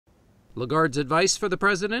Lagarde's advice for the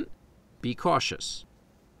president? Be cautious.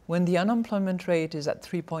 When the unemployment rate is at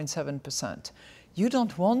 3.7%, you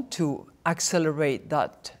don't want to accelerate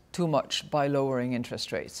that too much by lowering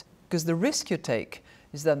interest rates, because the risk you take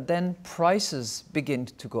is that then prices begin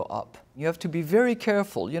to go up. You have to be very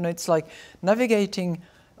careful. You know, it's like navigating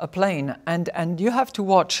a plane, and you have to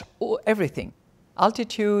watch everything.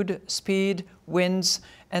 Altitude, speed, winds,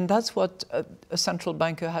 and that's what a central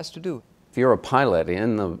banker has to do. If you're a pilot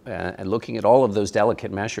and looking at all of those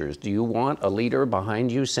delicate measures, do you want a leader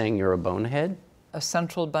behind you saying you're a bonehead? A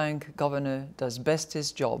central bank governor does best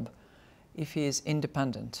his job if he is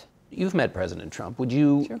independent. You've met President Trump. Would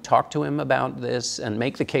you talk to him about this and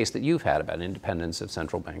make the case that you've had about independence of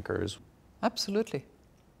central bankers? Absolutely.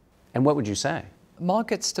 And what would you say?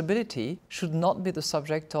 Market stability should not be the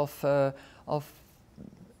subject of a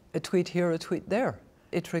tweet here, a tweet there.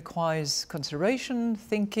 It requires consideration,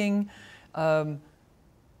 thinking,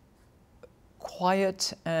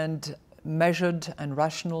 quiet and measured and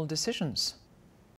rational decisions.